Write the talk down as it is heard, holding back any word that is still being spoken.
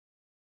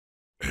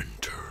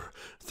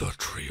The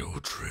Trio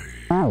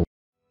Tree.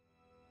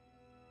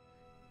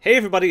 Hey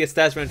everybody, it's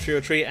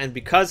WOODYSGAMERTAG, and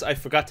because I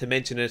forgot to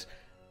mention it,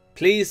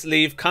 please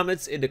leave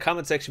comments in the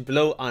comment section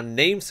below on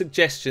name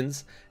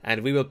suggestions,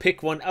 and we will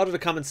pick one out of the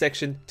comment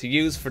section to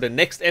use for the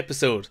next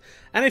episode.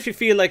 And if you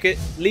feel like it,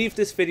 leave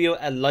this video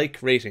a like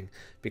rating,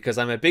 because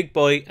I'm a big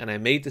boy and I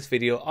made this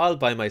video all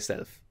by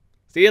myself.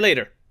 See you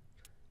later.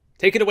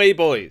 Take it away,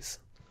 boys.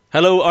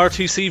 Hello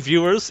RTC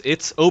viewers,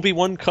 it's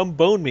Obi-Wan Come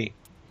Bone Me.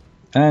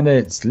 And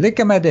it's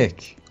Lick My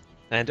Dick.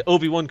 And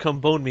Obi-Wan Come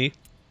Bone Me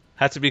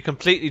had to be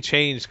completely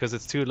changed because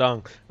it's too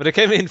long. But it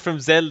came in from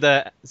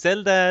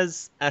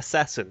Zelda's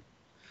Assassin.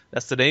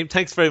 That's the name.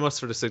 Thanks very much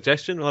for the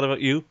suggestion. What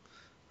about you?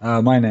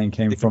 My name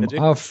came from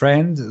our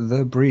friend,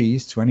 The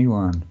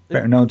Breeze21.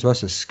 Better known to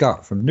us as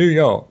Scott from New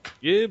York.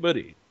 Yeah,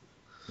 buddy.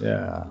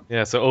 Yeah.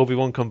 Yeah, so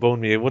Obi-Wan Come Bone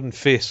Me, it wouldn't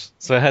fit.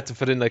 So I had to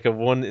put in like a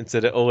 1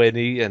 instead of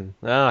O-N-E and...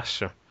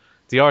 sure.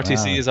 The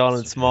RTC is all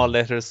in small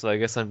letters, so I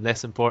guess I'm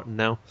less important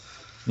now.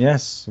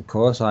 Yes, of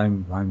course,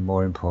 I'm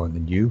more important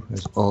than you,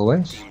 as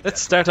always. Let's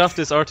start off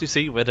this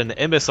RTC with an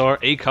MSR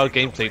ACOG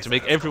gameplay to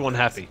make everyone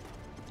happy.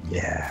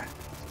 Yeah.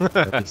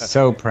 I'd be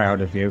so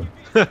proud of you.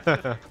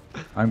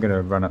 I'm going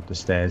to run up the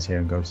stairs here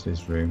and go to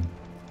this room.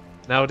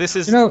 Now this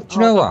is... Do you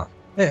know what?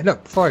 Hey,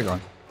 look, before I go on.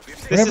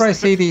 Whenever I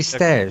see these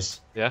stairs,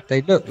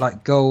 they look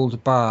like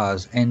gold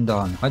bars end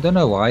on. I don't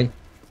know why.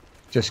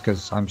 Just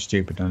because I'm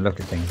stupid and I look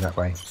at things that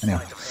way.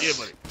 Anyway. Yeah,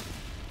 buddy.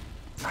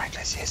 Alright,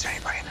 let's see, is there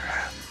anybody in the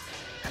room?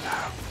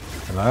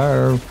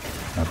 Hello?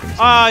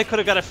 I could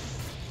have got a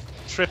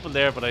triple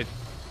there, but I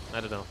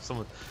don't know.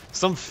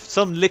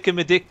 Some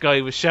lick-a-my-dick guy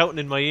was shouting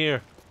in my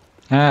ear.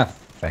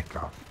 Feck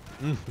off.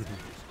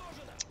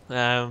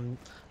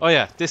 Oh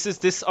yeah, this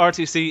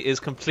RTC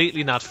is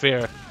completely not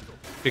fair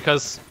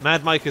because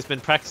Mad Mike has been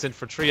practicing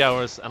for 3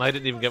 hours and I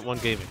didn't even get one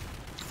game in.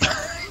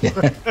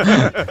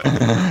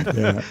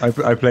 Yeah,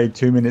 I played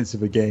 2 minutes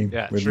of a game.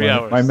 Yeah, with 3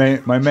 hours.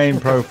 My main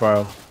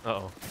profile.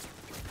 Uh-oh.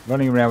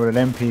 Running around with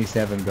an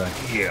MP7 going,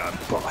 yeah, I'm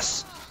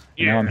boss.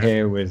 Yeah. Now I'm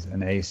here with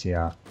an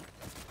ACR.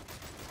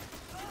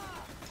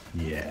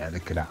 Yeah,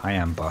 look at that. I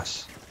am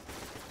boss.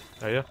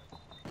 Are you?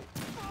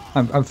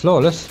 I'm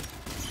flawless.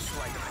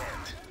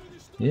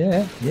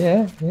 Yeah.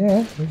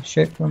 Oh,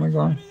 shit, where am I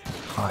going?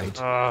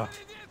 Hide.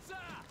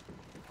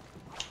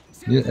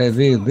 You're a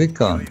real big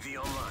gun.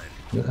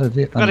 Got a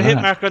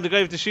hit mark on the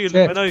guy with the shield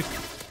with my knife.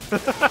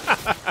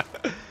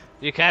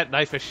 You can't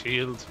knife a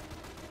shield.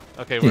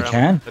 Okay, you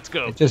can. Let's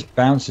go. It just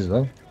bounces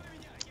though.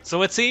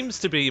 So it seems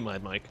to be,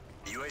 Mad Mike.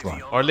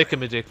 Or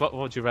lick-a-my-dick. What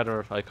would you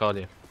rather I call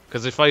you?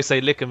 Because if I say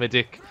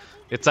lick-a-my-dick,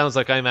 it sounds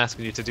like I'm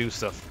asking you to do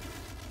stuff.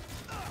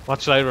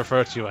 What should I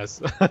refer to you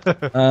as?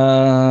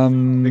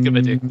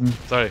 Lick-a-my-dick.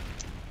 Sorry.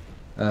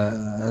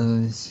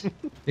 You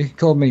can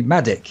call me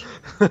Maddick.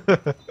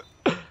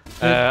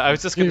 I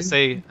was just going to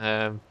say,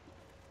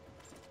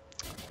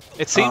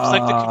 it seems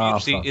like the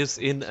community is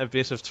in a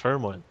bit of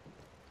turmoil.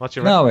 What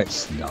you reckon? No,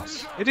 it's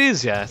not. It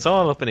is, yeah. It's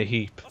all up in a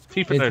heap.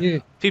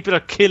 People are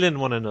killing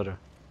one another.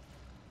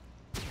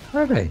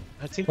 Are they?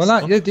 I think well,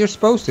 so. You're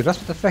supposed to. That's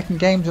what the fucking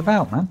game's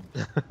about, man.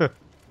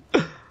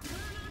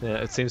 Yeah,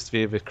 it seems to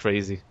be a bit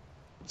crazy.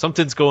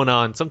 Something's going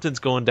on. Something's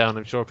going down.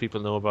 I'm sure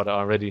people know about it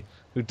already.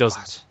 Who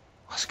doesn't?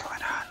 What's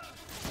going on?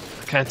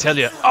 I can't tell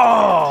you.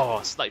 Oh,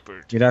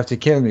 sniper. You'd have to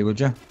kill me,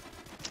 would you? You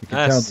could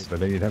tell me, but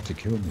you'd have to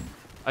kill me.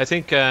 I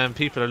think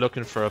people are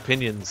looking for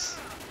opinions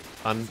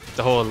on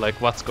the whole,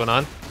 like, what's going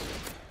on.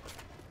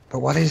 But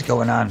what is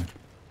going on?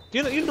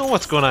 You know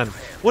what's going on.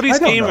 Woody's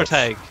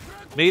Gamertag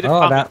made a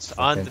comment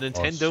on the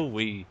Nintendo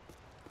Wii,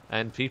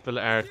 and people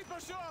are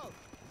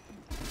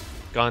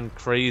gone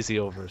crazy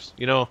over it.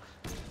 You know,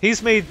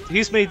 he's made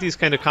these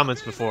kind of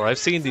comments before. I've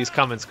seen these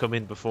comments come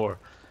in before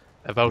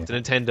about the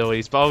Nintendo.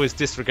 He's always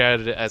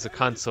disregarded it as a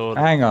console.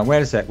 Hang on,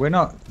 wait a sec. We're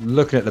not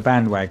looking at the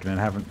bandwagon and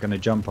haven't going to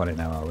jump on it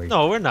now, are we?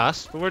 No, we're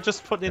not. But we're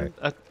just putting in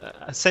a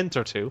cent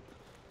or two.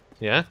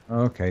 Yeah.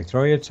 Okay,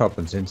 throw your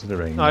tuppence into the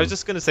ring. No, I was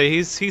just gonna say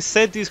he's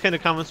said these kind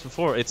of comments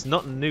before. It's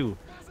nothing new.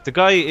 The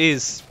guy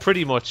is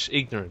pretty much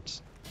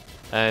ignorant,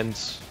 and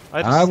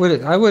I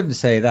wouldn't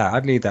say that.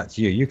 I'd leave that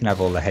to you. You can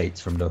have all the hates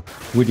from the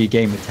Woody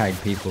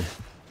Gamertag people.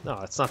 No,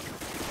 it's not.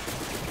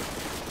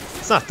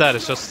 It's not that.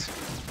 It's just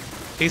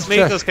he's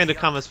made those kind of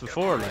comments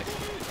before, like.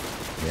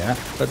 Yeah,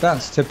 but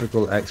that's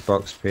typical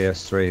Xbox,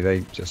 PS3. They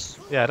just.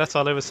 Yeah, that's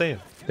all I was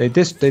saying. They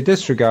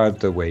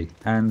disregard the Wii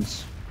and.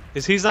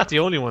 He's not the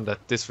only one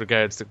that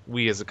disregards the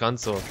Wii as a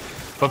console,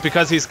 but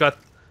because he's got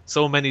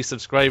so many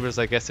subscribers,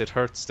 I guess it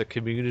hurts the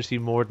community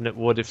more than it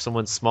would if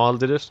someone small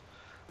did it.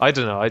 I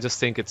don't know. I just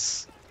think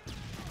it's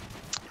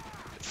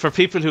for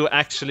people who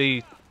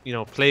actually, you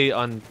know, play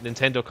on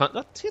Nintendo play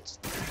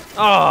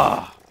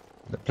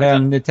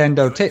on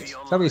Nintendo tits.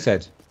 That's what we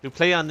said. Who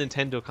play on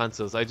Nintendo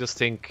consoles? I just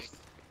think,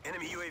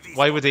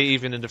 why would they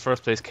even in the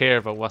first place care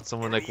about what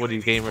someone like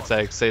Woody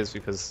Gamertag says?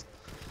 Because.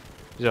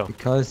 Yeah.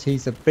 Because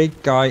he's a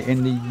big guy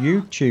in the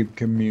YouTube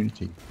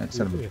community. That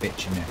son of a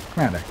bitch in there.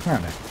 Come on there, come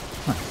on there.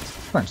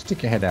 Come on,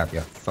 stick your head out, you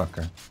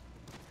fucker.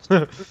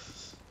 Hang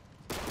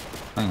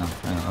on,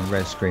 I'll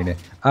red screen it.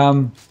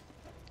 What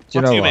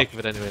do you make of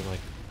it anyway,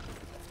 Mike?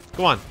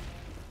 Go on.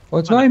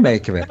 What do I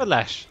make of it? Have a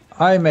lash.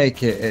 I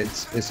make it.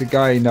 It's a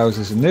guy who knows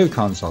there's a new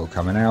console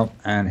coming out,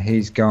 and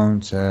he's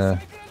going to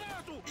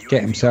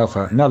get himself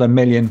another 1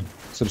 million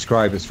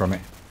subscribers from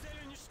it.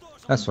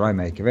 That's what I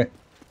make of it.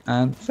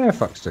 And fair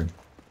fucks to him.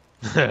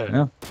 You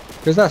know?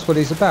 Because that's what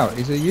he's about.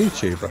 He's a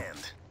YouTuber,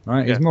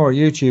 right? Yeah. He's more a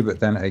YouTuber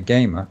than a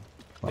gamer.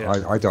 Well,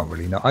 Yeah. I don't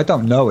really know. I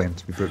don't know him,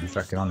 to be brutally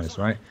fucking honest,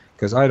 right?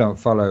 Because I don't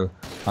follow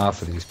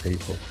half of these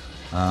people.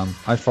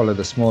 I follow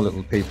the small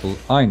little people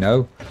I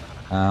know,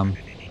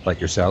 like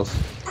yourself.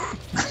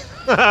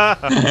 Come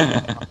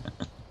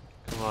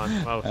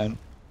on, mouth.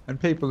 And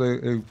people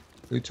who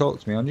talk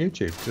to me on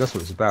YouTube. That's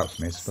what it's about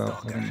for me. It's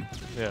about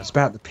Yeah. it's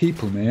about the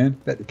people, man.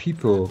 About the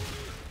people.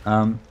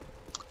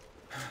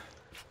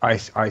 I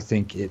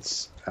think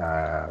it's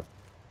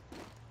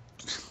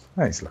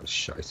it's a lot of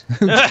shit.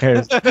 Who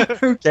cares?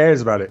 Who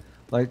cares about it?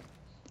 Like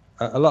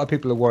a lot of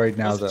people are worried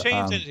now Does it that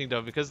change anything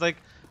though? Because like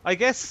I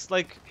guess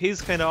like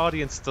his kind of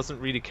audience doesn't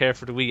really care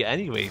for the Wii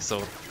anyway. So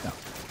no,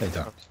 they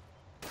don't.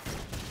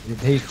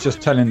 He's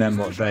just telling them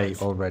what they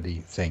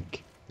already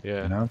think.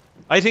 yeah. You know.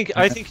 I think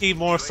he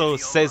more so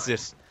says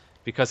it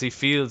because he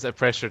feels a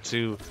pressure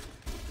to,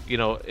 you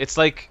know, it's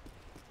like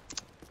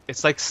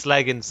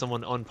slagging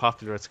someone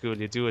unpopular at school.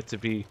 You do it to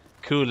be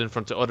cool in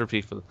front of other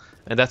people,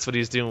 and that's what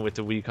he's doing with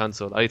the Wii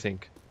console. I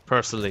think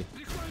personally,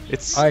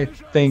 I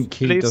think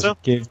he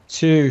doesn't give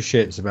two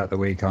shits about the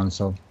Wii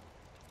console.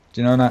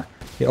 Do you know that?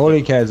 All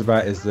he cares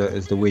about is the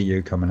Wii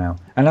U coming out,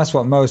 and that's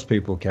what most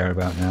people care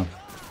about now.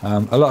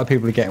 A lot of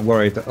people are getting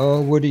worried that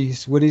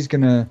Woody's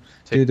gonna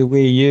do the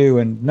Wii U,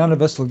 and none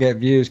of us will get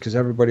views because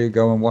everybody will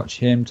go and watch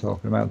him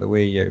talking about the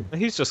Wii U.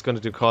 He's just going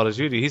to do Call of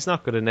Duty. He's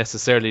not going to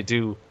necessarily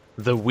do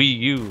the Wii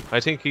U. I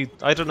think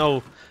I don't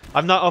know.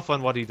 I'm not up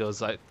on what he does.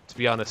 To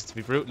be honest, to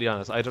be brutally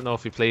honest, I don't know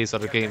if he plays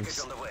other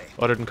games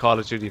other than Call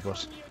of Duty.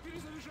 But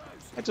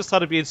I just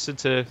thought it'd be interesting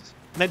to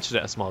mention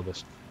it a small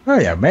bit. Oh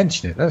yeah,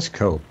 mention it. That's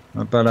cool.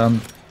 But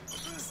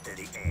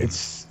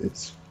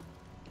it's.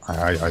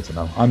 I don't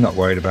know. I'm not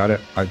worried about it.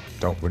 I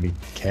don't really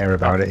care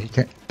about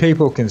it.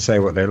 People can say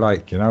what they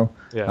like, you know.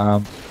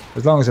 Yeah.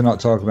 As long as they're not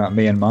talking about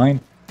me and mine,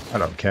 I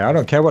don't care. I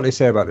don't care what they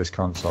say about this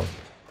console.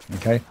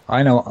 Okay.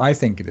 I know what I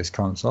think of this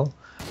console,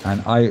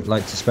 and I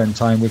like to spend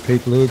time with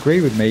people who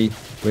agree with me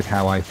with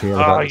how I feel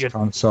about this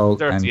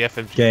console and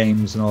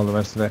games and all the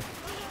rest of it.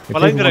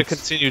 Well, I'm going to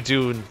continue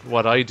doing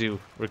what I do,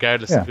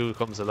 regardless of who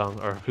comes along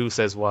or who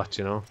says what.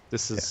 You know,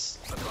 this is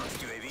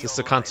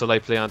a console I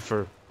play on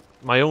for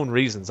my own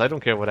reasons. I don't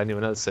care what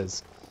anyone else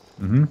says.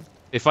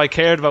 If I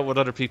cared about what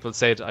other people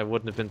said, I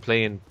wouldn't have been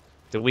playing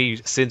the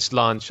Wii since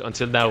launch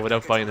until now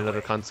without buying another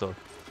console.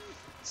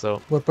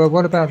 So. But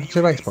what about the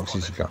two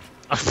Xboxes you got?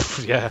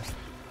 Yeah.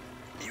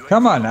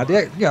 Come on now,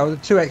 the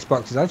two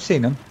Xboxes. I've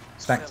seen them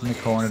stacked in the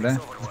corner there.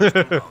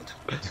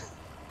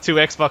 Two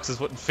Xboxes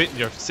wouldn't fit in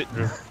your sitting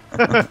room.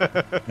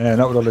 Yeah,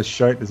 not with all this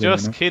shit.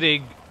 Just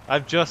kidding.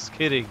 I'm just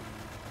kidding.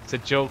 It's a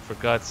joke, for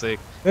God's sake.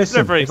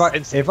 Listen,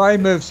 if I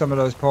move some of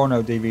those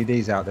porno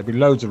DVDs out, there'd be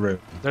loads of room.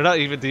 They're not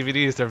even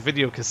DVDs; they're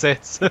video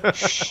cassettes.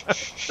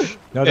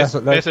 No,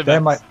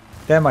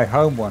 they're my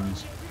home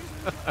ones.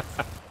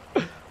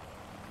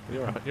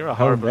 You're a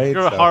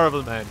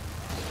horrible man.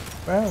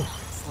 Well,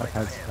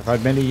 I've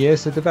had many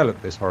years to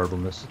develop this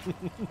horribleness.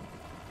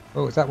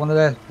 Oh, is that one of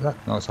their?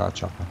 No, it's our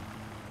chopper.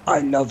 I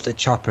love the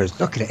choppers.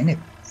 Look at it, isn't it?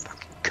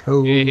 Fucking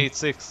cool. The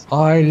AH-6.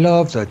 I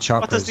love the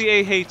choppers. What does the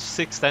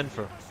AH-6 stand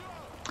for?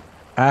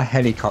 A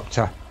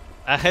helicopter.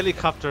 A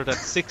helicopter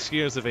that's 6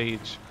 years of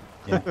age.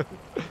 Yeah.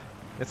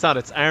 It's not.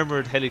 It's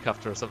armored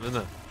helicopter or something,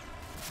 isn't it?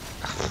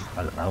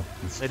 I don't know.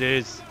 It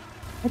is.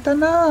 I don't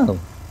know.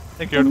 I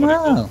think you're the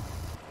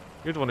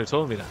one who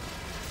told me that.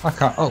 I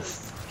can't. Oh.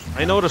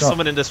 I know there's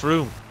someone in this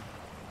room.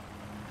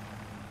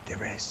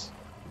 There is.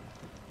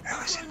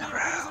 Who is in the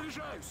room?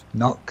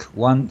 Knock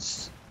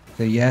once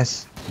for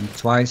yes and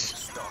twice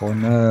for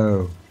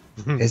no.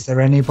 Is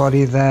there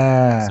anybody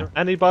there? Is there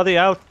anybody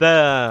out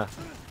there?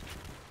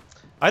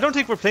 I don't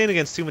think we're playing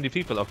against too many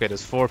people. Okay,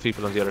 there's 4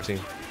 people on the other team.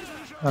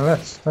 Well,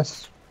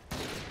 that's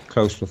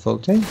close to a full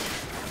team.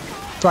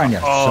 Fine,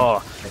 yeah.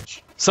 Oh,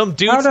 some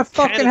dude. How the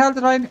fucking hell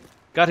did I?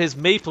 Got his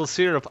maple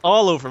syrup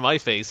all over my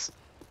face.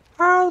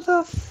 How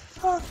the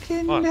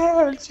fucking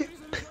hell?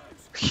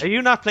 Are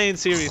you not playing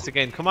serious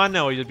again? Come on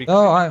now, or you'll be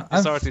sorry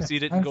to see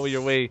it didn't go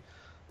your way.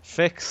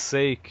 Feck's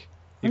sake.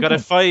 You got a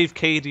 5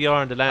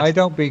 KDR in the last. I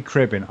don't be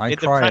cribbing. I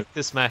cry. In the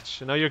practice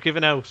match. Now you're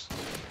giving out.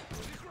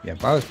 Yeah,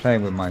 but I was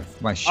playing with my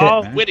shit,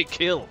 man. Winning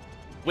kill.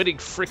 Winning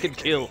frickin'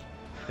 kill.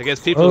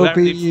 Against people who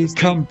Obi,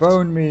 come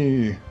bone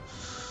me.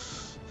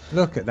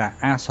 Look at that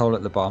asshole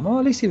at the bottom. Oh,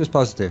 at least he was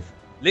positive.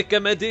 Lick a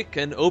medic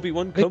and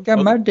Obi-Wan come Lick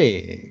a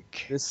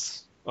medic.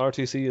 This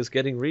RTC is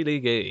getting really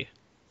gay.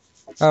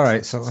 All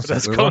right, so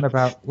we're on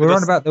about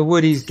the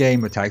Woody's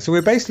Gamertag. So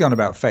we're basically on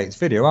about Fate's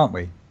video, aren't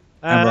we?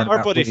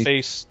 Our buddy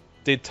Fate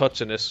did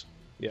touch on it.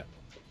 Yeah.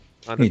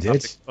 On the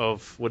topic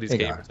of Woody's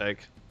Gamertag.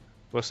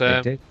 But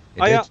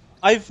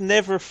I've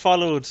never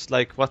followed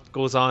like what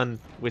goes on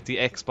with the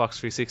Xbox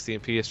 360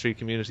 and PS3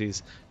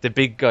 communities, the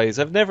big guys.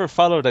 I've never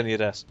followed any of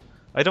that.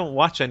 I don't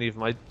watch any of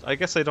them. I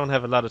guess I don't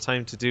have a lot of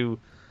time to do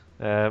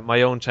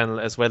my own channel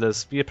as well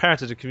as be a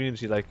part of the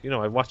community. Like, you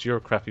know, I watch your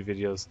crappy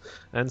videos,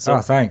 and so.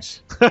 Oh,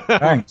 thanks.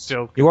 Thanks.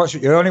 Joke.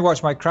 You only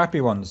watch my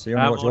crappy ones. You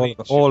only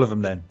watch all of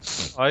them then.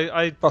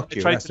 I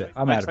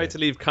try to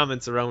leave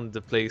comments around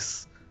the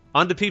place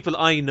on the people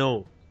I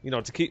know. You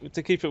know, to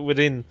keep it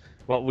within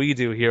what we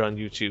do here on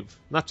YouTube.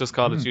 Not just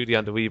Call of Duty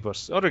on the Wii,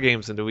 but other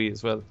games in the Wii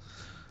as well.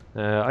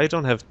 I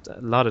don't have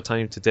a lot of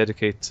time to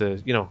dedicate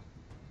to, you know,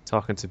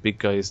 talking to big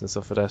guys and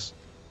stuff like that.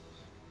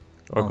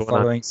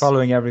 Or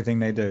following everything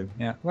they do.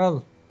 Yeah,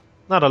 well,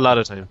 not a lot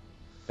of time.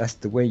 That's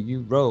the way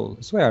you roll.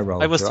 That's the way I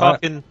roll. I was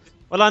talking.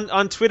 Well,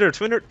 on Twitter.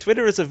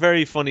 Twitter is a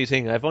very funny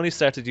thing. I've only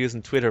started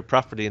using Twitter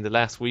properly in the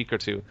last week or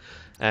two,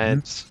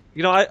 and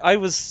you know, I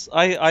was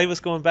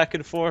going back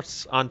and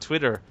forth on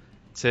Twitter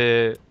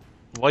to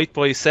White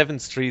Boy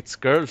 7th Street's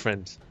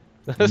girlfriend.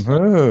 How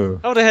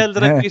the hell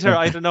did I meet her?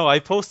 I don't know. I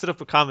posted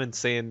up a comment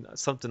saying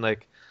something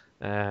like,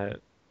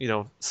 you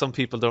know, some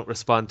people don't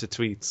respond to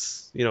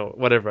tweets, you know,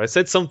 whatever. I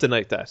said something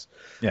like that.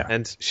 Yeah.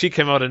 And she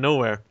came out of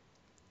nowhere.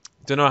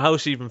 Don't know how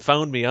she even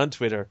found me on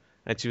Twitter.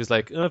 And she was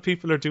like, oh,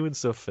 people are doing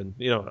stuff. And,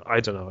 you know, I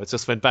don't know. It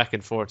just went back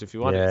and forth. If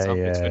you want to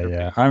Twitter.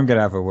 Yeah. I'm going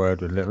to have a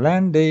word with little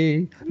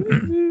Andy.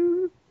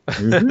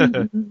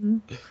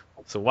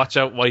 So watch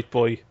out, White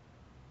Boy.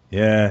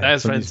 Yeah.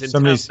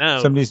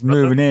 Somebody's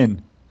moving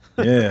in.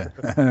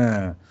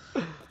 Yeah.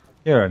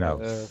 You're an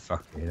old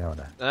fuck, you know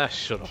that.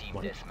 Shut up,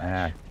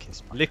 man.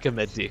 Kiss my... Lick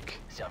my dick.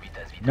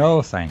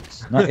 No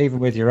thanks. Not even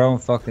with your own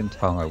fucking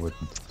tongue, I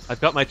wouldn't. I've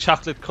got my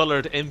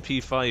chocolate-coloured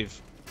MP5.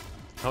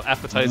 How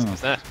appetizing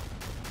is that?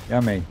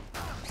 Yummy.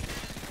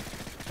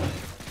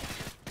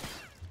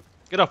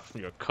 Get up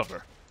from your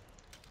cover.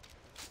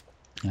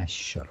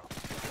 Shut up.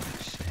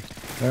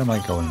 Where am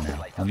I going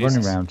now? I'm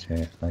running around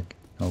here like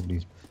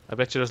nobody's... I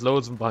bet you there's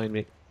loads of them behind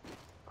me.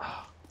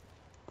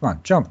 Come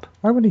on, jump.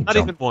 Why would he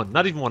jump?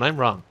 Not even one. I'm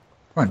wrong.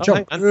 Come on,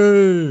 jump.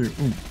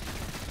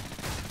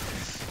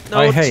 No,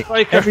 I hate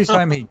striker. Every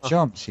time he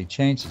jumps, he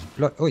changes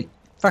blood. Oi,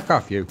 fuck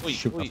off, you.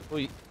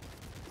 Oi.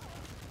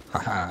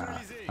 Haha,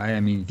 I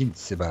am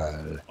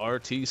invincible.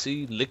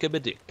 RTC lick a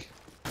dick.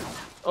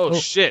 Oh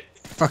shit.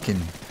 Fucking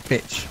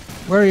bitch.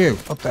 Where are you?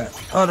 Up there.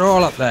 Oh, they're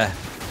all up there.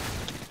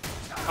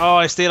 Oh,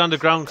 I stayed on the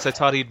ground because I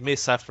thought he'd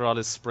miss after all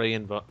his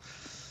spraying, but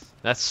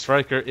that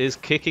striker is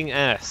kicking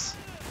ass.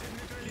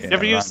 Yeah,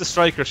 Never used the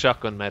striker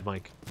shotgun, Mad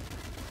Mike.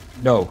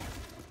 No.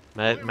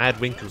 Mad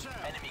Winkle.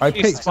 I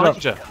picked it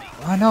up.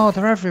 I know,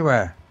 they're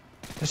everywhere.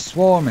 They're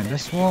swarming.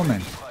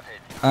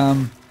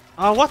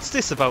 Oh, what's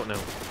this about now?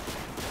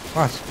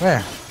 What?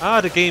 Where?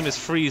 The game is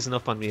freezing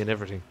up on me and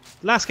everything.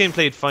 Last game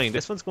played fine.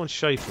 This one's going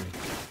shy for me.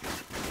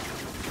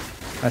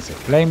 That's it.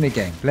 Blame the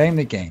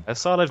game.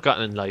 That's all I've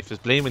gotten in life is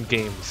blaming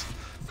games.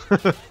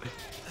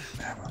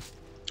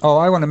 Oh,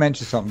 I want to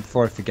mention something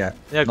before I forget.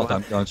 Yeah, not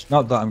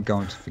that I'm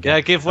going to forget. Yeah,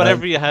 give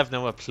whatever you have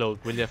now a plug,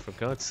 will you? For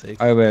God's sake.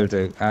 I will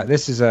do.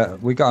 This is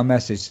we got a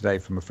message today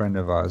from a friend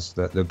of ours,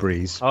 the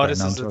Breeze. Oh,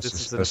 this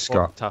is a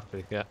Scott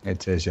topic. Yeah.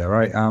 It is, yeah,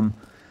 right.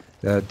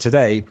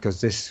 Today,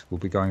 because this will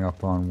be going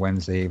up on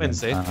Wednesday evening.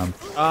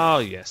 Oh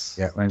yes.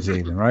 Yeah, Wednesday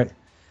evening, right?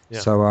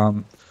 Yeah.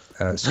 So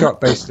Scott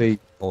basically,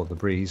 or the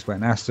Breeze,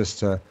 went and asked us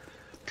to,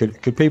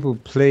 could people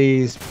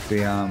please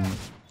be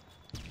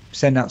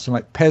send out some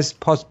like positive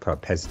thoughts for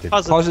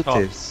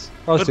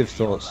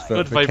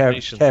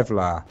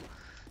Kevlar.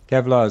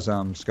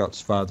 Kevlar's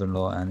Scott's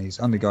father-in-law, and he's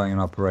undergoing an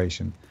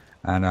operation.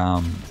 And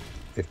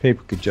if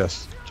people could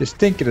just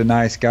think of the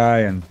nice guy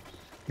and,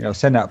 you know,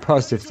 send out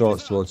positive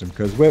thoughts towards him,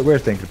 because we're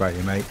thinking about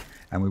you, mate,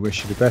 and we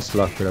wish you the best of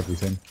luck with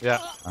everything. Yeah,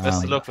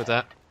 best of luck with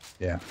that.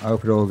 Yeah, I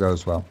hope it all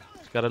goes well.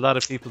 Got a lot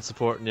of people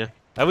supporting you.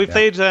 And we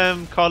played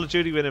Call of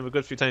Duty with him a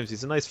good few times.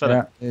 He's a nice fella.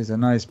 Yeah, he's a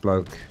nice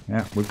bloke.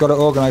 Yeah, we've got to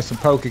organise some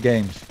poker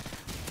games.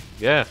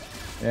 Yeah.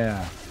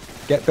 Yeah.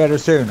 Get better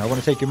soon. I want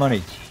to take your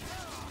money.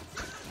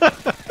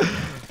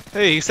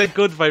 Hey, he said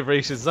good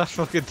vibrations, not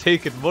fucking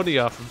taking money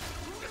off him.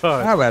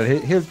 God. Ah, well,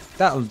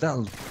 that'll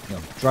you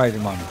know, drive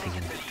him on.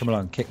 Come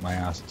along, kick my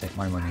ass and take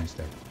my money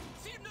instead.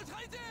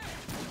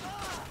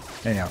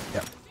 Anyhow,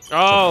 yeah.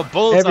 Oh,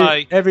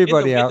 bullseye!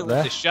 Everybody out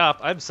there. The shop.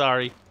 I'm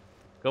sorry.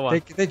 Go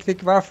on.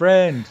 Think of our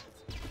friend.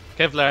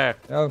 Kevlar.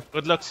 Oh.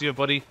 Good luck to you,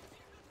 buddy.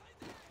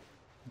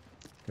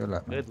 Good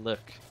luck, man. Good luck.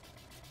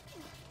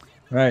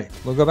 Right,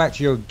 we'll go back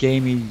to your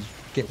gaming.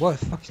 What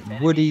the fuck is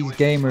it? Woody's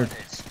Gamer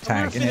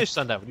Tag. We're finished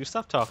on that. Will you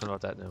stop talking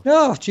about that now?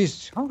 No,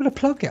 jeez. I'm gonna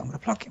plug it,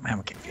 man.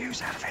 We're getting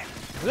views out of it.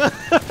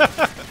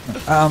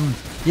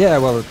 Yeah,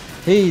 well,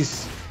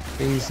 he's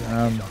I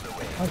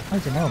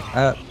don't know.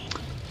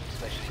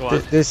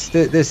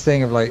 This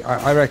thing of like,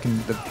 I reckon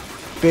the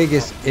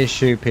biggest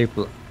issue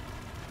people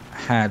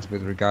had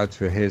with regard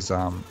to his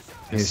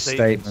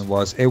statement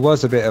was it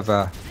was a bit of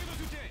a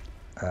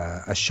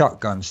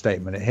shotgun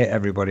statement. It hit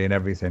everybody and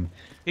everything.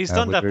 He's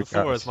done that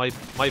before, is my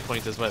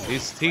point as well.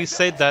 He's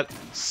said that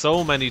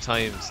so many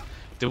times.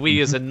 The Wii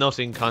is a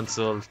nutting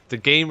console. The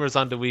gamers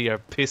on the Wii are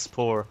piss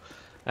poor.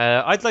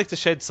 I'd like to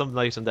shed some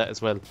light on that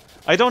as well.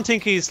 I don't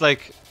think he's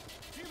like...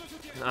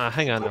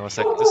 hang on now a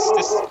sec.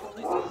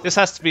 this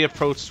has to be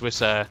approached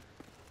with a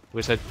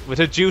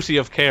duty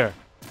of care.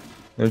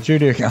 A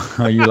duty of care.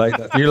 Oh, you like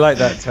that? You like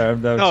that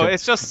term, don't you? No,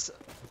 it's just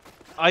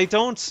I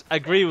don't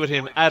agree with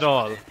him at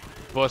all.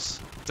 But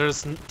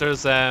there's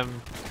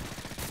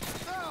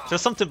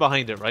something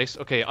behind it, right?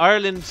 Okay,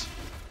 Ireland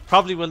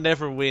probably will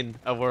never win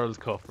a World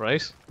Cup,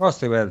 right? Of course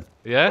they will.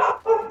 Yeah?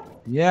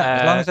 Yeah,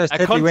 as long as there's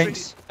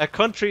tiddlywinks. A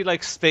country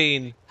like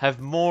Spain have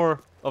more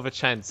of a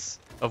chance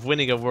of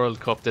winning a World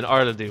Cup than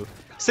Ireland do.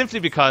 Simply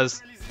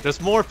because there's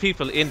more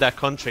people in that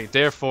country,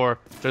 therefore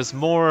there's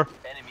more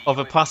of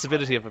a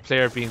possibility of a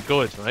player being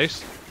good,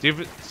 right?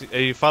 Are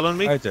you following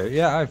me? I do,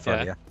 yeah, I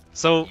follow you.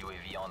 So,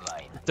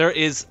 there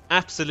is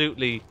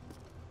absolutely,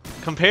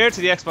 compared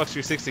to the Xbox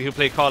 360 who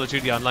play Call of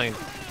Duty Online,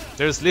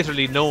 there's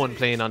literally no one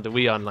playing on the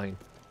Wii Online.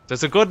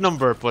 There's a good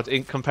number, but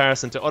in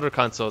comparison to other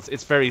consoles,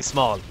 it's very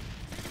small.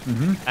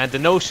 And the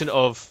notion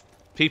of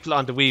people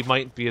on the Wii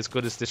might be as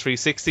good as the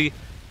 360,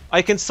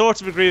 I can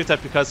sort of agree with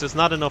that because there's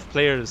not enough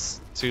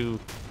players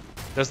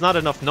there's not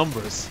enough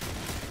numbers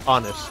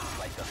on it.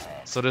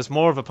 So there's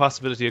more of a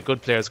possibility of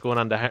good players going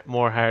on the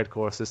more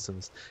hardcore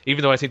systems.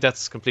 Even though I think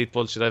that's complete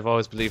bullshit, I've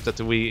always believed that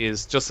the Wii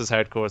is just as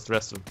hardcore as the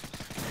rest of them.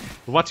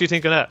 But what do you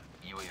think of that?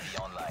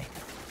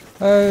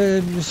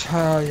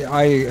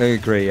 I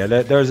agree.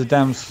 There's a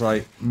damn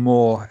sight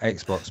more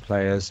Xbox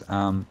players.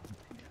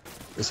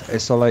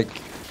 It's like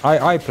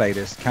I play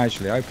this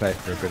casually. I play it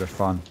for a bit of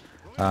fun,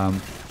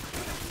 and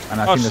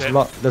I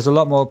think there's a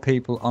lot more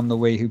people on the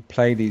Wii who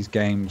play these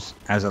games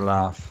as a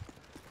laugh.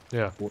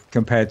 Yeah.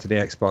 Compared to the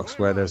Xbox,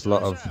 where there's a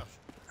lot of,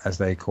 as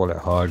they call it,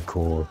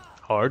 hardcore.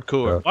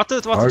 Hardcore. What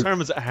the term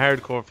is a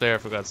hardcore player,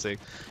 for God's sake?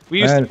 We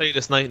used to play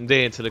this night and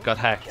day until it got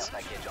hacked.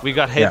 We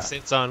got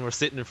headsets on. We're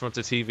sitting in front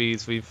of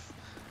TVs.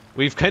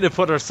 We've kind of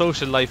put our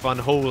social life on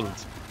hold.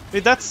 I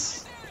mean,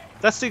 that's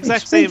the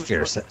exact same.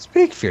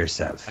 Speak for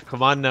yourself.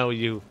 Come on now,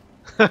 you.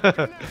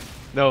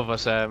 No,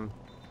 but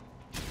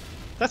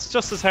that's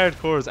just as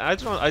hardcore as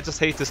I just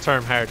hate this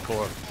term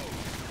hardcore.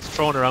 It's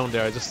thrown around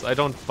there. I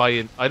don't buy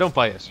it. I don't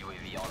buy it.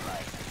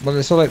 Well,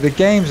 it's all like the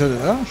games are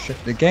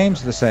the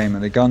games are the same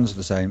and the guns are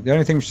the same. The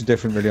only thing which is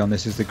different really on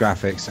this is the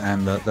graphics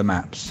and the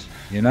maps.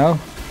 You know,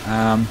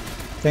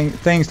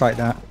 things like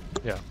that.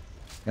 Yeah.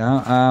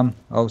 Yeah.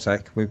 Oh,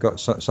 sec. We've got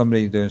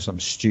somebody doing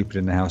something stupid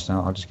in the house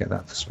now. I'll just get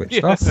that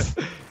switched off.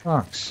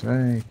 Fuck's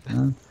sake.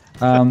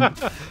 I'm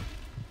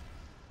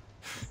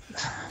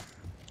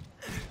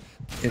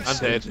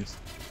dead.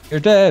 You're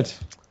dead.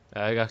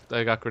 I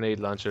got grenade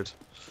launched.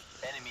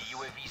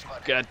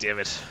 God damn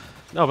it.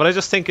 No, but I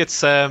just think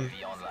it's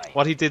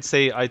what he did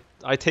say.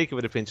 I take it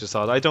with a pinch of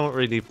salt. I don't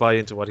really buy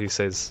into what he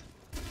says.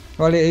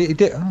 Well, he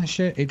did. Oh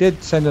shit! He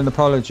did send an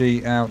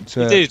apology out.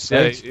 He did.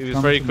 Yeah, he was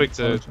very quick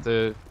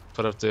to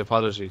put up the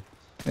apology.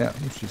 Yeah,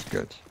 which is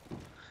good.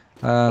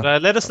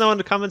 But, let us know in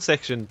the comment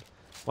section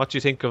what you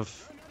think of,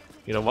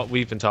 what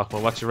we've been talking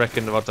about. What you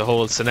reckon about the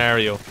whole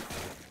scenario.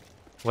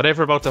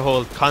 Whatever about the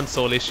whole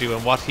console issue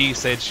and what he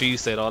said, she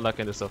said, all that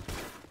kind of stuff.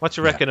 What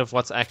you reckon of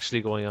what's actually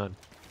going on?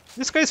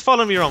 This guy's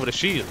following me around with a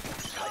shield.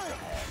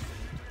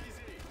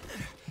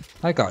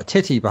 I got a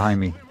titty behind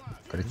me.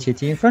 Got a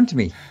titty in front of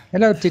me.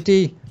 Hello,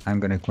 titty. I'm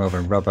going to come over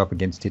and rub up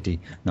against titty.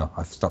 No,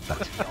 I've stopped that.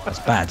 That's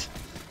bad.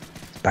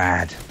 It's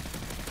bad.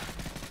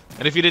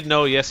 And if you didn't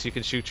know, yes, you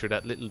can shoot through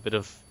that little bit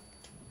of...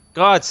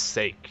 God's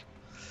sake.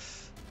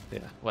 Yeah,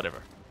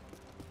 whatever.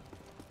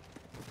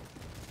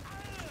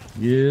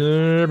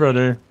 Yeah,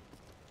 brother.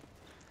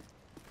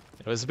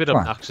 It was a bit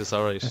obnoxious,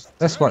 alright.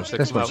 That's what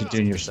you're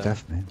doing your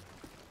stuff, man.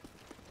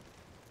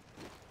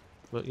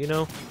 But,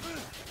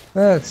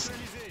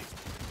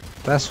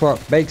 That's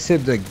what makes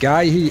him the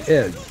guy he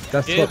is.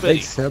 That's what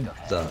makes him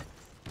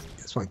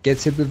that's what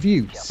gets him the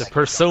views. The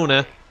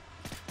persona.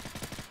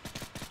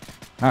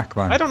 Ah,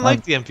 come on. I don't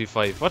like the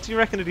MP5. What do you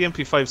reckon of the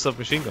MP5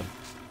 submachine gun?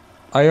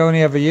 I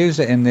only ever use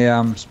it in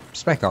the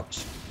Spec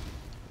Ops.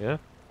 Yeah?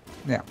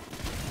 Yeah.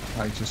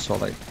 I just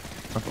sort of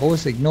I've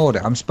always ignored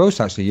it. I'm supposed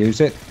to actually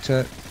use it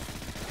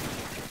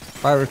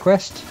by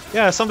request.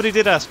 Yeah, somebody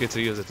did ask you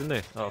to use it, didn't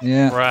they? Oh,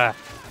 yeah. Crap.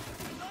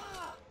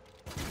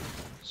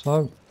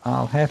 So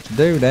I'll have to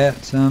do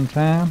that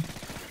sometime.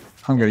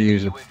 I'm going to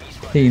use a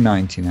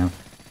P90 now.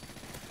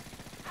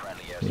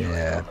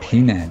 Yeah,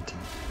 P90.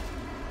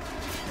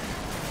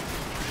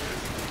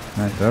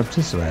 Right up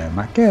this way,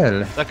 my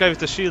girl. That guy with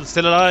the shield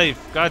still alive.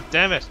 God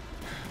damn it.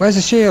 Where's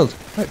the shield?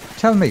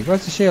 Tell me,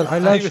 where's the shield? I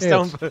love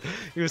shields.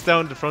 He was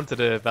down the front of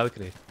the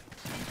balcony.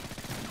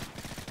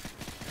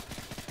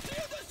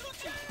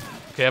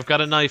 Okay, I've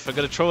got a knife. I've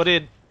got to throw it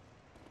in.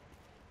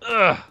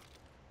 Ugh.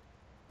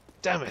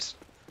 Damn it.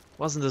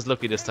 Wasn't as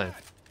lucky this time.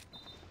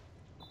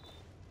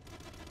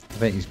 I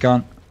think he's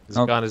gone. He's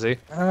gone, is he?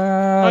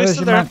 There's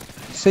your man.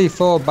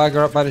 C4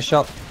 bagger up by the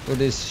shop with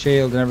his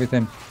shield and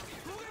everything.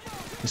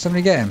 Did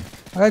somebody get him?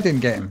 I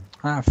didn't get him.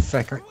 Ah,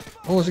 feck.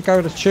 Oh, there's a guy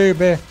with a tube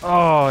here.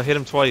 Oh, I hit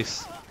him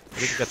twice. I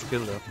didn't get the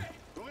kill though.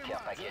 Do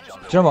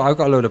you know what? I've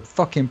got a load of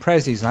fucking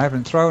prezzies and I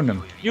haven't thrown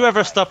them. You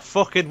ever stop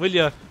fucking, will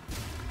you?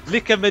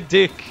 Lick him a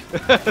dick.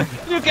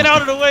 You get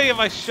out of the way of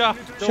my shop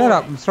door. Shut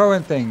up, I'm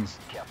throwing things.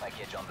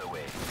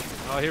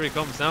 Oh, here he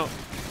comes now.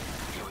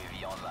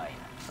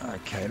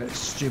 Okay, let's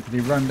stupidly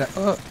run that.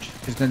 Oh,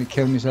 just nearly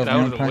killed myself. Get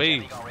out of the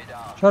way.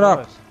 Shut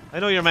up. I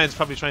know your man's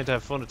probably trying to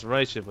have fun at the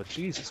right shit, but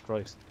Jesus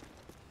Christ.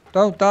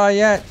 Don't die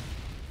yet.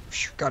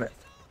 Got it.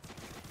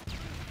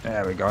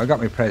 There we go. I got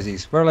my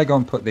prezzies. Where will I go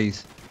and put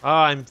these?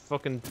 Ah, I'm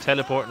fucking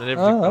teleporting and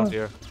everything out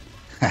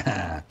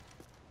here.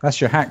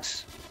 That's your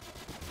hacks.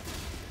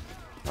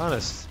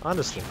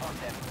 Honestly.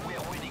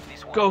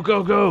 Go,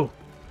 go, go.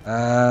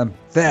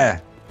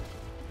 There.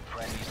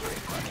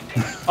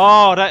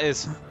 Oh, that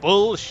is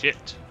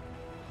bullshit.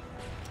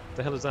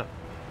 The hell is that?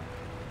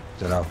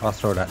 Don't know. I'll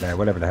throw that there,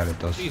 whatever the hell it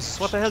does. Jesus,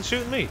 what the hell's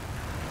shooting me?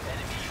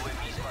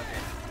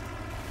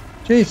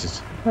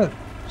 Jesus.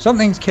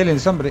 Something's killing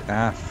somebody.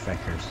 Ah,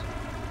 feckers.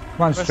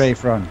 Come on,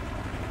 strafe run.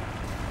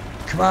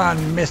 Come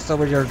on, mister,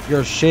 with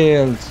your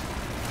shields.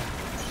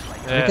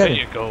 There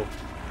you go.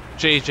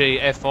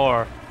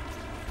 JJFR.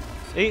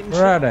 8 and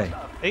 3. Where are they?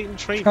 8 and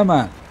 3. Come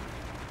on.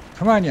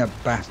 Come on, you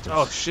bastards.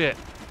 Oh, shit.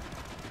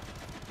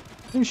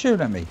 Who's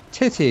shooting at me?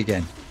 Titty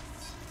again.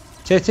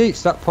 Titty,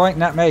 stop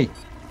pointing at me.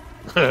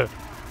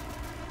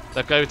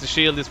 That guy with the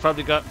shield has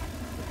probably got...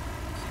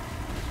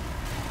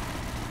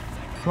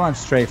 Come on,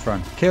 strafe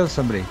run. Kill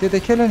somebody. Did they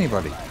kill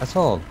anybody? That's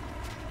all.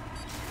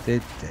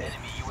 Did they?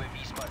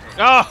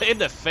 Oh, in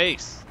the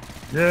face.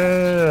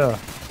 Yeah.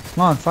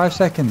 Come on, 5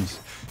 seconds.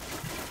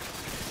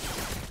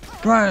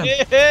 Come on.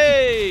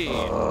 Hey!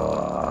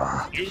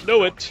 You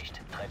know it.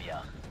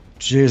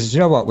 Jesus, you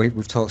know what?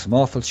 We've talked some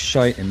awful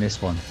shite in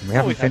this one. We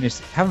haven't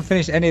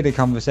finished any of the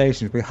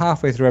conversations. We're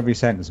halfway through every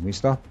sentence and we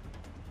stop.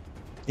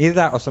 Either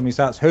that or somebody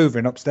starts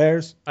hoovering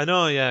upstairs. I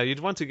know, yeah. You'd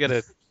want to get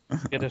a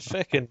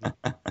fucking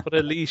put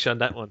a leash on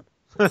that one.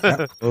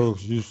 Oh,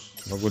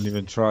 jeez. I wouldn't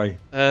even try.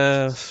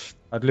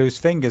 I'd lose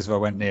fingers if I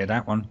went near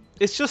that one.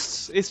 It's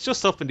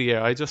just up in the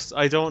air.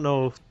 I don't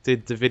know.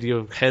 Did the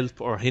video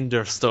help or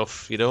hinder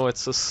stuff? You know,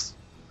 it's just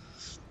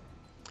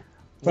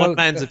one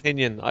man's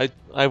opinion.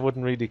 I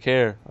wouldn't really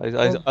care.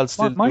 I'll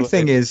still. My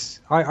thing is,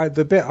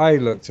 the bit I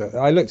looked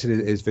at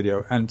his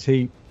video and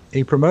he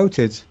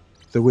promoted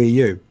the Wii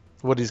U.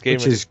 WOODYSGAMERTAG.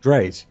 Which is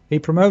great. He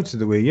promoted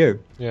the Wii U.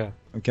 Yeah.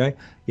 Okay.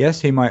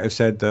 Yes, he might have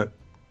said that.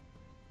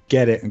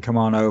 Get it and come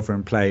on over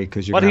and play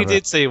because you. What he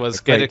did say was,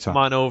 "Get it, come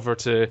on over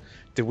to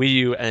the Wii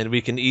U, and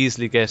we can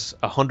easily get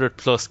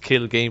 100+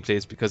 kill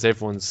gameplays because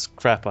everyone's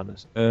crap on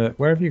it."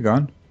 Where have you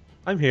gone?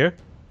 I'm here.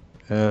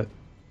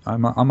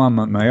 I'm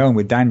on my own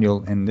with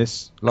Daniel in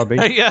this lobby.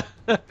 Yeah.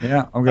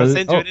 Yeah. I'm I'll going.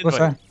 send you an invite. What's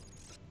that?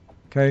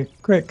 Okay,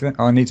 quick.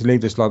 Oh, I need to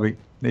leave this lobby.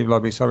 Leave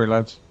lobby. Sorry,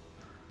 lads.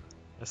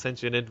 I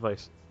sent you an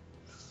invite.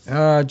 Do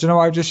you know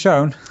what I've just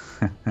shown?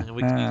 And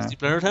we can easily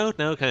blur it out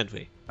now, can't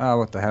we? Oh,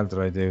 what the hell did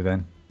I do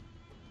then?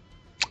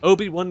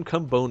 Obi-Wan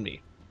come bone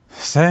me.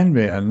 Send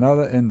me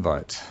another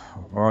invite,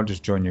 or I'll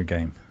just join your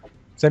game.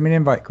 Send me an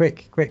invite,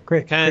 quick.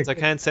 I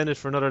can't send it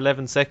for another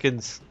 11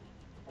 seconds.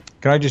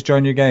 Can I just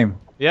join your game?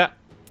 Yeah,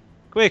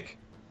 quick.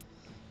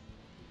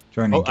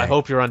 Join your game. I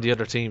hope you're on the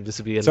other team. This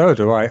would be. So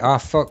do I. Ah,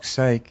 fuck's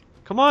sake!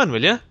 Come on,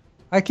 will you?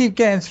 I keep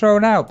getting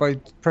thrown out by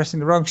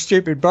pressing the wrong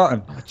stupid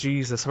button. Oh,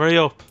 Jesus, hurry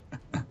up!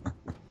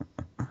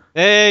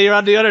 Hey, you're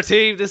on the other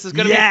team. This is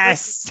gonna be.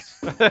 Yes.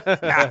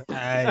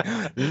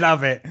 I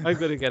love it. I'm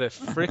gonna get a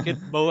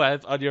freaking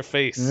Moab on your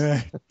face.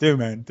 Do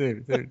man,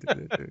 do.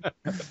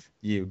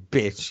 You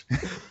bitch.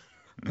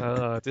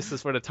 This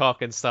is where the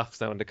talking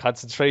stops now and the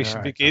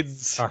concentration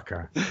begins.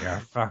 Fucker. Yeah,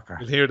 fucker.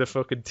 You'll hear the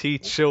fucking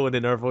teeth showing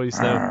in our voice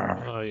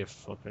now. Oh, you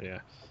fucker, yeah.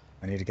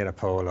 I need to get a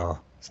polo.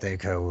 Stay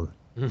cool.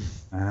 Right,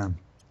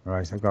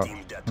 I'm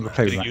gonna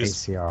play with my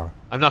ACR.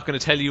 I'm not gonna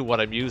tell you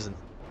what I'm using.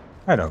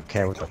 I don't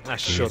care what the fuck.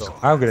 Shut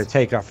up. I'm gonna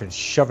take it off and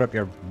shove it up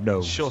your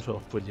nose. Shut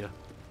up, will you?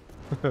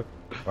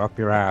 Up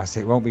your ass.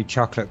 It won't be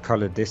chocolate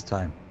coloured this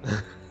time.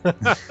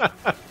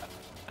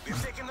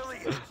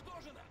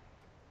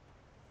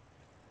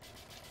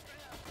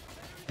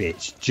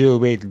 Bitch. Dual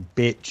wielding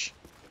bitch.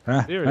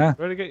 Huh?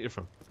 Where'd I get you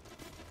from?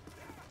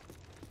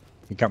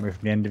 He got me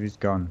from the end of his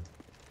gun.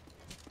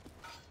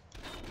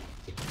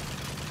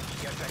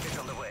 Care package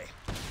on the way.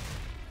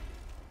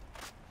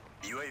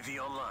 UAV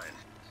online.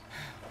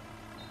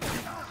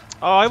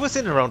 Oh, I was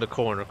in around the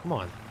corner. Come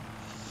on.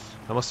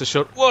 I must have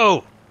shot.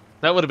 Whoa!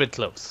 That would have been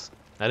close.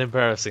 And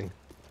embarrassing.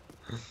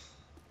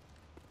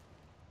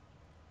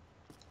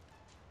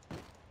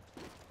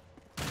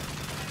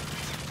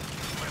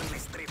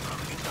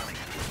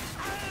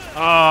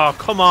 Oh,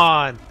 come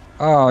on.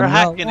 Oh, They're no.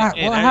 hacking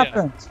What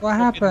happened? What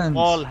happened?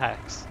 Wall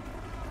hacks.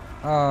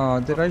 Oh,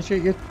 did I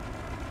shoot you?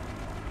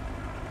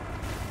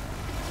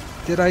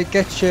 Did I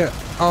get you?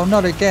 Oh,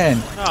 not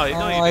again. No,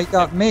 you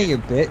got me, you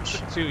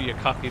bitch. You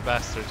cocky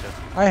bastard.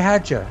 I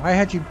had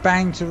you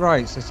banged to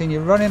rights. I seen you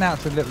running out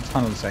to the little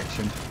tunnel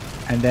section,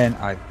 and then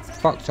I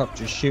fucked up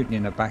just shooting you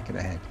in the back of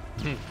the head.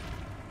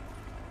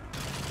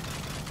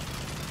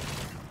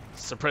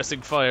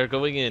 Suppressing fire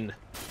going in.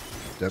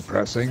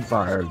 Suppressing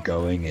fire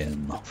going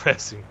in.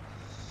 Pressing.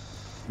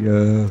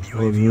 Yeah,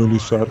 I'm really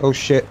sad. Oh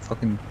shit,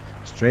 fucking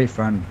strafe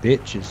run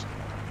bitches.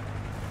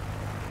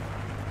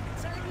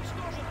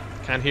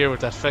 Can't hear with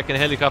that fucking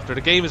helicopter.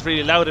 The game is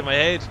really loud in my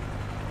head.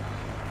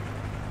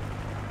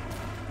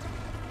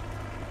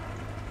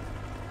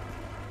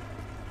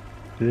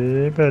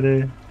 Yeah,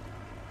 buddy.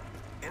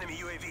 Enemy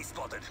UAV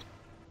spotted.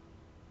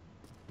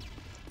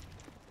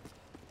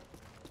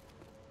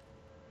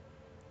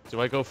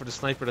 Do I go for the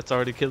sniper that's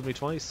already killed me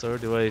twice, or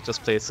do I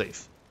just play it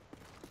safe?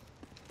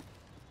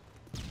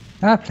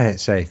 I'll play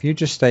it safe. You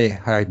just stay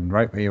hiding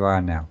right where you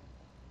are now.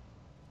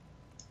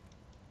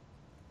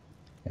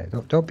 Yeah,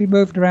 don't be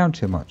moving around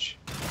too much.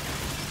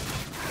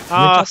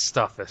 Ah,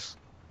 stop it.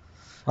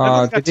 I've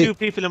Oh, only got 2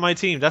 people in my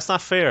team. That's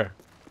not fair.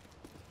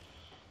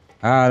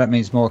 Ah, that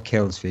means more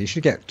kills for you. You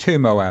should get 2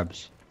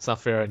 Moabs. It's not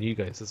fair on you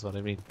guys, is what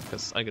I mean.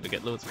 Because I'm going to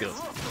get loads of kills.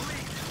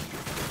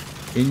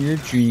 In your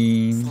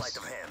dreams. Sleight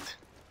of hand.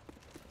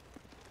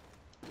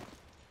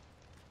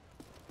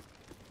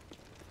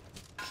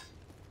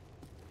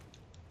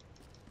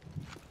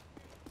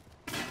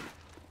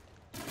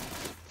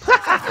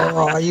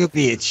 Oh, you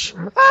bitch.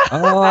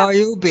 Oh,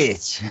 you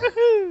bitch.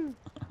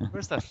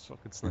 Where's that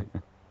fucking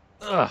sniper?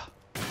 Ugh.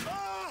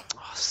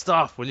 Oh,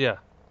 stop, will ya?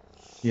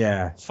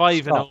 Yeah.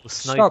 5-0 sniper.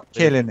 Stop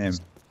killing him.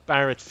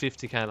 Barrett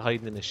 50 cal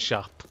hiding in his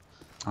shop.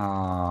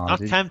 Oh,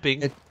 Not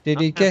camping. Did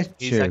he get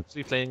He's you?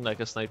 actually playing like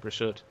a sniper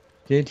should.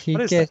 Did he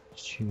What is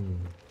get you?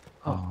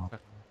 Oh. Oh.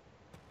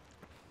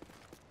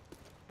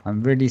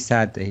 I'm really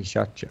sad that he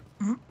shot you.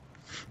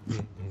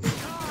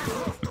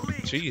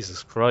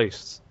 Jesus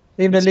Christ.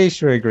 Even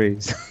Alicia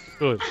agrees.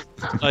 Good.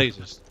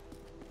 Delighted.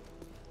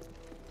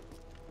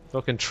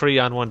 Fucking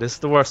 3-on-1. This is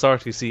the worst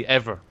RTC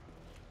ever.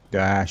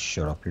 Ah,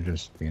 shut up. You're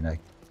just being a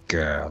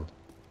girl.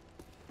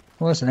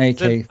 What's an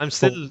AK? I'm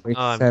still.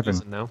 I'm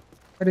losing now.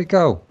 Where'd it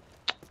go?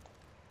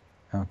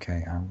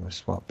 Okay, I'm going to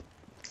swap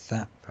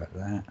that for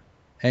that.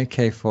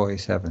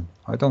 AK-47.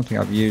 I don't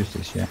think I've used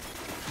this yet.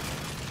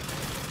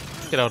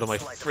 Get out of my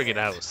friggin'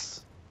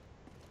 house.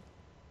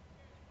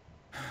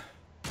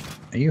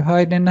 Are you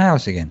hiding in the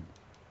house again?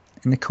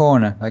 In the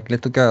corner, like a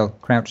little girl,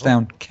 crouched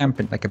down,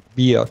 camping like a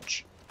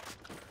biatch.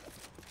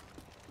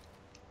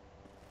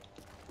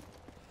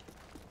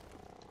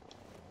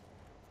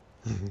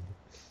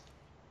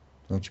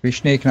 Don't you be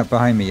sneaking up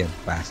behind me, you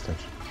bastard.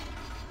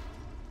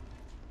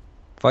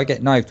 If I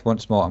get knifed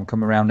once more, I'm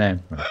coming around there.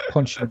 I'm gonna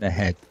punch you in the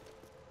head.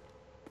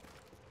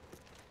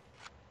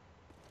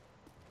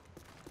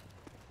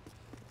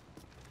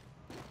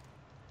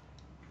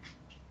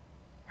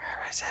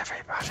 Where is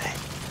everybody?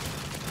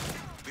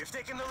 We've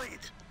taken the lead.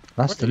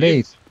 That's the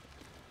lead.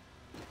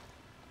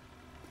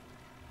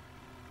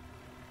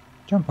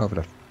 Jump over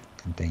the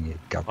fucking thing, you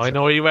gobshite. I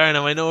know where you are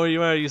now. I know where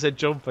you are. You said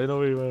jump. I know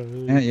where you are.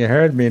 Yeah, you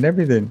heard me and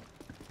everything.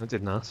 I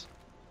did not.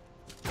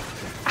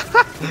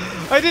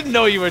 I didn't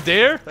know you were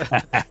there.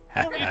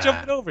 Where were you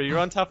jumping over? You were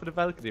on top of the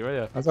balcony, were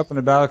you? I was up on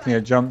the balcony, I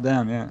jumped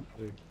down, yeah.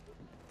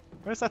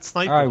 Where's that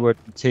sniper? I would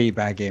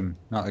teabag him,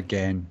 not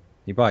again.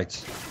 He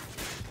bites.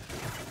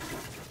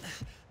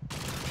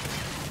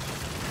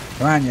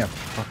 Come on, you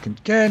fucking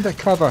get into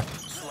cover.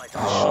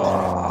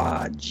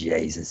 Oh,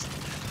 Jesus.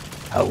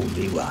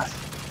 Holy what?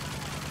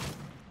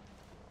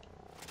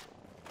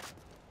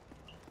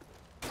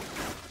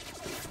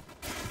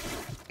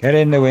 Get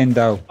in the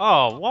window.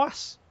 Oh,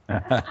 what?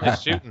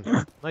 Nice shooting.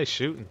 Nice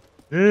shooting.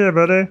 Yeah,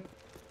 buddy.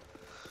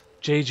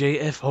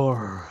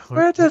 JJF4.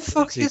 Where the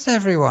fuck is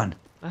everyone?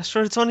 I'm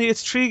sure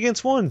it's 3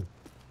 against 1.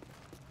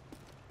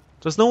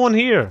 There's no one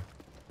here.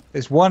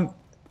 There's one.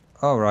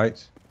 All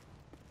right.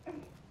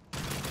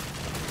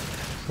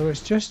 So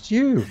it's just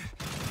you.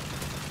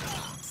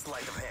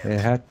 Sleight of hand. It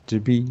had to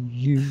be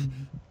you.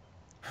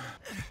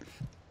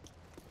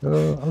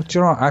 Oh, do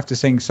you know what? I have to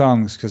sing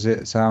songs because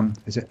it's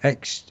is it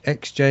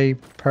XJ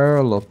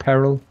Pearl or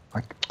Peril?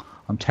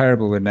 I'm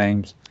terrible with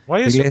names. Why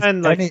is your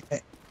man like?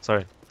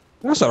 Sorry.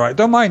 That's all right.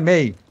 Don't mind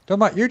me. Don't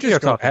mind. You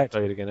just go ahead.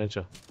 Try it again, ain't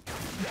you?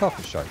 Talk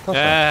a shot.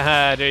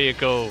 Ah, there you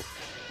go.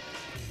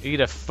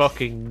 Eat a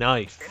fucking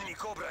knife. Enemy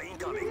Cobra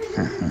incoming.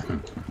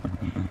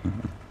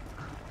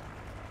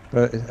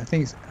 But I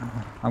think it's,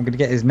 I'm gonna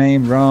get his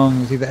name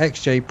wrong. It's either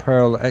XJ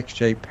Pearl or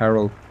XJ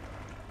Peril.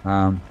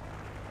 Oh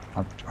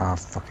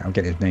fuck! I'm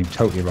getting his name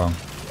totally wrong.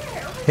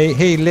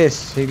 He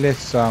lists any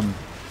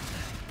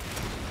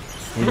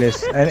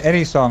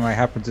song I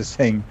happen to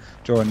sing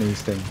during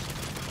these things.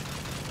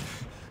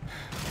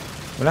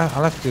 Well,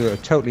 I'll have to do a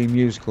totally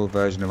musical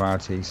version of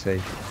RTC.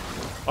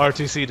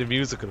 RTC the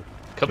musical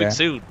coming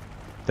soon.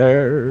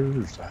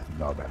 There's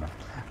no better.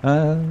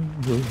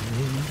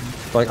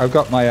 Like I've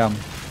got my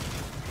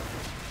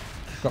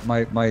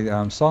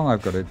song.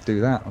 I've got to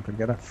do that. I've got to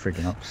get that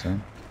friggin' up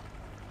soon.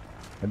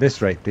 At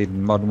this rate,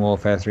 bleeding Modern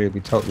Warfare 3 will be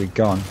totally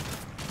gone.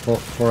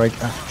 Before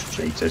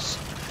Jesus,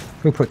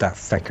 who put that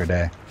fecker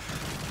there?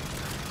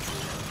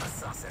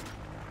 Assassin.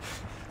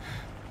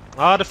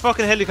 Ah, the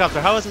fucking helicopter.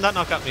 How hasn't that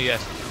not got me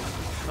yet?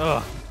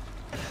 Ugh.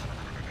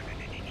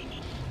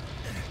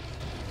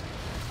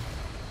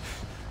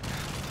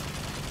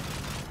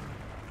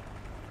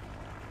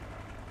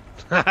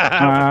 What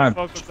the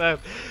fuck was that?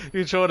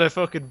 You throwing a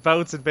fucking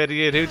bouncing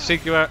Betty in. Who do you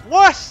think you are?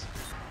 What?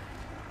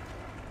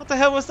 What the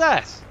hell was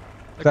that?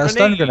 A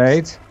stun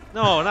grenade?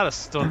 No, not a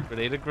stun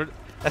grenade. A EMP.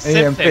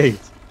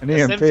 Semtex. An A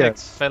EMP.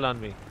 Semtex fell on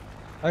me.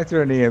 I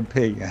threw an EMP.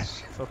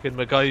 Fucking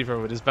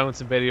MacGyver with his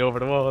bouncing Betty over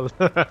the wall.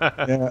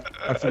 Yeah,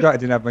 I forgot I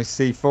didn't have my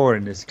C4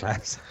 in this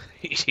class.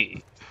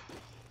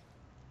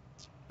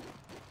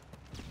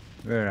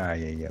 Where are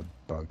you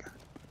bug?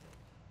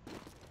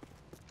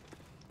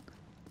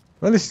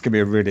 Well, this is going to be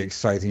a really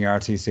exciting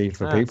RTC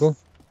for people.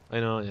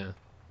 I know, yeah.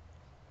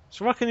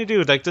 So what can you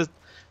do? Like, the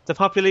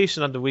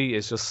population on the Wii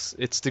is just...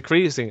 It's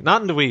decreasing.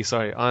 Not on the Wii,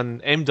 sorry.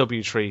 On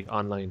MW3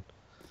 online.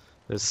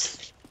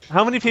 There's...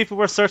 How many people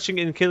were searching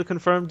in Kill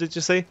Confirmed, did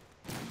you say?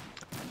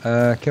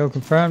 Kill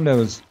Confirmed, there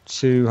was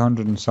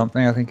 200 and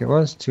something, I think it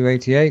was.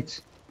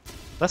 288.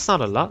 That's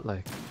not a lot,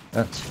 like.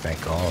 That's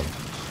feck all.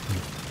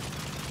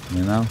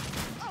 You know?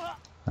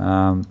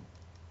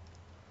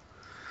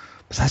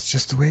 But that's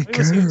just the way it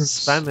goes.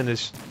 Spamming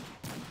is...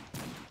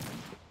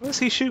 What is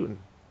he shooting?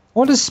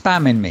 What does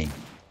spamming mean?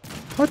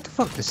 What the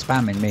fuck does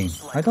spamming mean?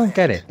 I don't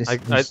get it.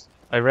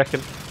 I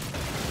reckon...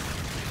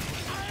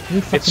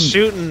 It's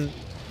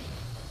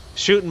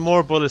shooting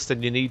more bullets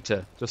than you need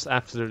to. Just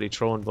absolutely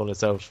throwing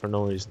bullets out for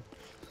no reason.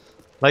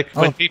 Like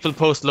when people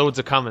post loads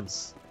of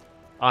comments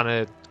on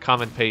a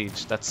comment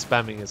page, that's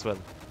spamming as well.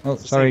 Oh,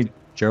 sorry,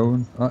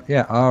 Joan. Oh,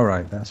 yeah,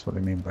 alright. That's what I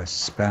mean by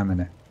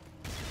spamming it.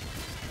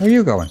 Where are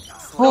you going?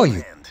 Oh,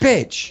 you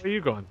bitch! Where are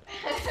you going?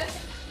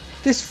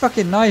 This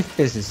fucking knife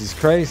business is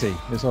crazy.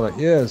 It's all like,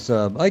 yes,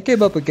 I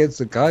came up against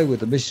a guy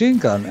with a machine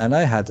gun and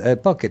I had a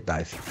pocket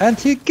knife. And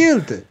he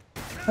killed it.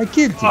 I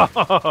killed him.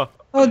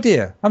 Oh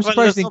dear. I'm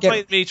surprised you didn't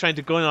get me trying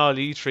to gun all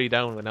E3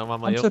 down when I'm on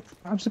my own.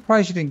 I'm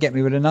surprised you didn't get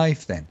me with a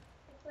knife then.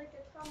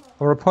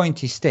 Or a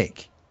pointy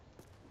stick.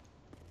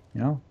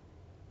 You know?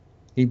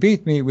 He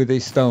beat me with a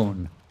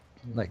stone.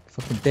 Like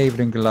fucking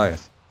David and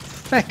Goliath.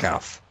 Feck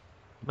off.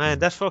 Man,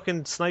 that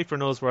fucking sniper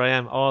knows where I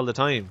am all the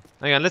time.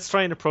 Hang on, let's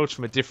try and approach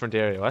from a different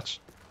area, watch.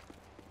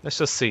 Let's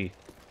just see.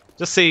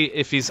 Just see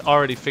if he's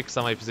already fixed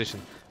on my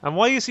position. And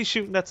why is he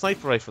shooting that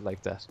sniper rifle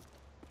like that?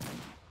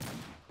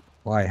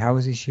 Why? How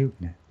is he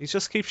shooting it? He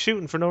just keeps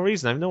shooting for no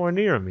reason. I'm nowhere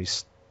near him.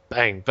 He's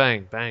bang,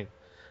 bang, bang.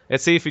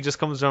 Let's see if he just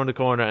comes around the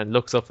corner and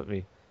looks up at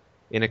me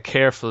in a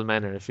careful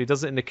manner. If he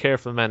does it in a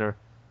careful manner,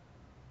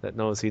 that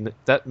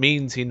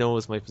means he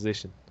knows my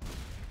position.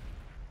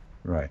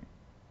 Right.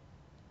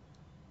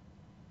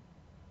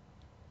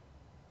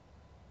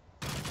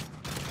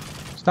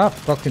 Stop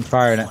fucking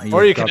firing at me.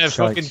 Or you can have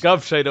fucking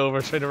gobshite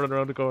over trying to run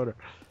around the corner.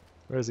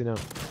 Where is he now?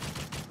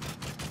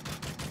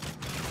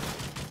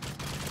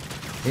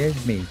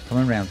 Here's me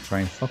coming around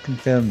trying to fucking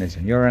film this,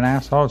 and you're an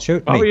asshole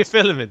shooting me. What were you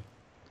filming?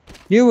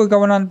 You were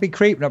going on to be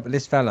creeping up with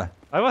this fella.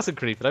 I wasn't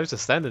creeping, I was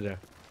just standing there.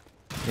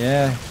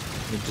 Yeah,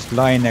 you're just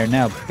lying there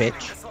now,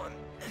 bitch.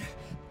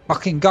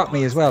 Fucking got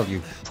me as well,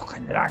 you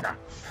fucking lagger.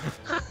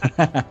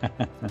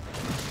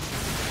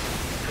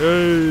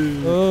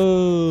 Hey.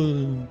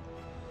 Oh.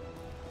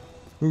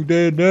 Who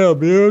dead now,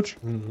 bitch?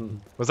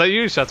 Was that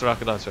you who shot the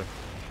rocket launcher?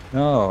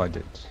 No, I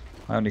did.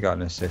 I only got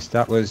an assist.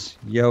 That was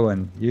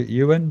Yoan.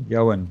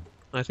 Yoan.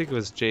 I think it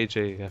was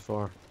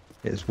JJFR.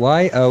 It's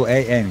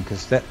YOAN,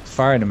 because that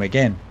fired him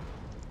again.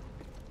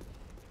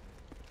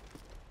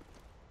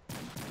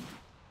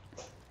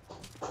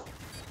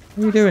 What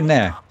are you doing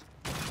there?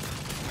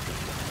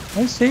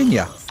 I seen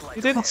you.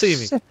 You didn't see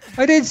me.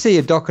 I did see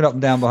you ducking up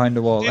and down behind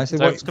the wall. I said,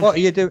 what are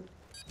you doing?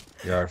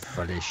 You're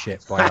full of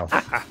shit, boy.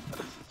 Fuck's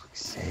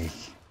sake.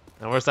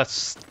 Now where's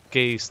that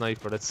gay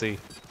sniper? Let's see.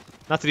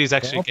 Not that he's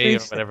actually gay or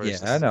whatever. Yeah,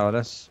 I know.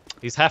 That's.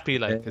 He's happy,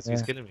 like, because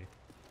he's killing me.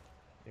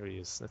 Here he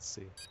is. Let's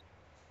see.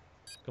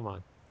 Come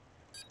on.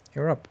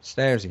 You're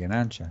upstairs again,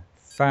 aren't you?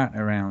 Farting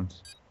around.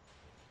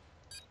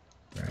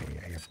 Where are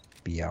you,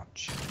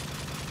 biatch?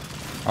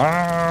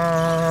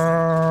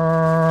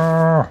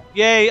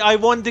 Yay! I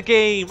won the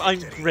game.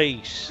 I'm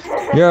great.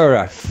 You're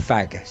a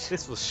faggot.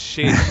 This was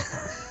shit.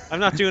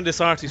 I'm not doing this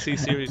RTC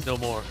series no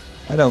more.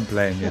 I don't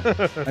blame you.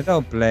 I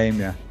don't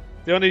blame you.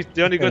 The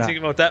only good thing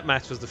about that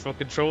match was the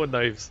fucking throwing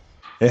knives.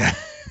 Yeah.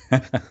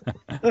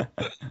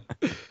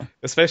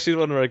 Especially the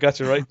one where I got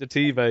you right in the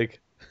tea bag.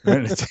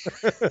 There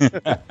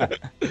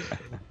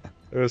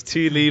was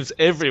tea leaves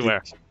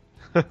everywhere.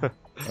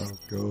 Oh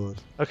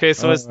god. Okay,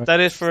 so is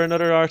that it for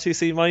another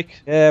RTC,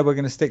 Mike? Yeah, we're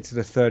going to stick to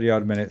the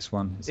 30-odd minutes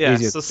one. It's yeah,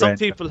 so some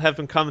people have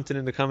been commenting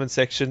in the comment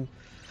section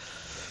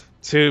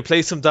to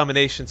play some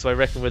domination, so I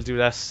reckon we'll do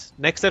that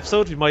next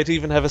episode. We might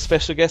even have a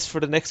special guest for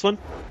the next one.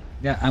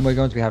 Yeah, and we're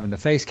going to be having the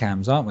face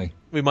cams, aren't we?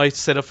 We might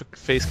set up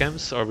face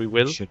cams, or we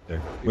will. We should do.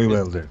 We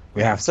will do.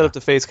 We have to set up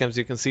the face cams.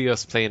 You can see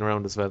us playing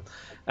around as well.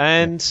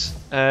 And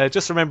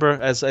just remember,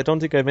 as I don't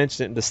think I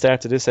mentioned it in the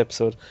start of this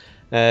episode,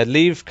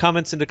 leave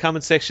comments in the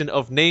comment section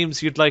of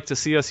names you'd like to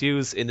see us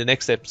use in the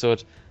next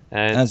episode.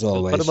 And as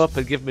always, we'll put them up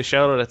and give them a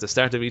shout out at the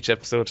start of each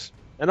episode.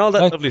 And all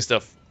that lovely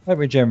stuff. Like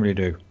we generally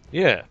do.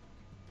 Yeah.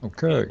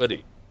 Okay. Hey,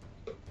 buddy.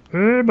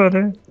 Hey,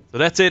 buddy. So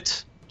that's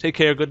it. Take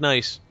care. Good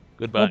night.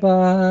 Goodbye.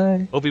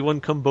 Bye-bye.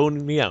 Obi-Wan come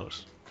boning me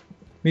out.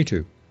 Me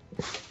too.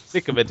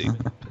 Sick of it. Do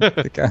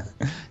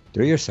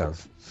it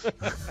yourself.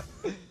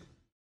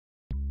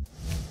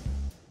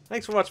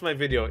 Thanks for watching my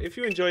video. If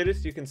you enjoyed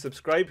it, you can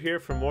subscribe here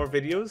for more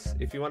videos.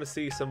 If you want to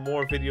see some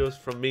more videos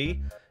from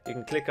me you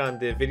can click on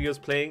the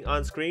videos playing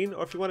on screen,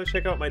 or if you want to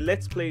check out my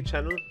Let's Play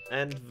channel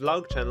and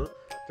vlog channel,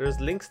 there's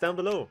links down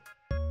below.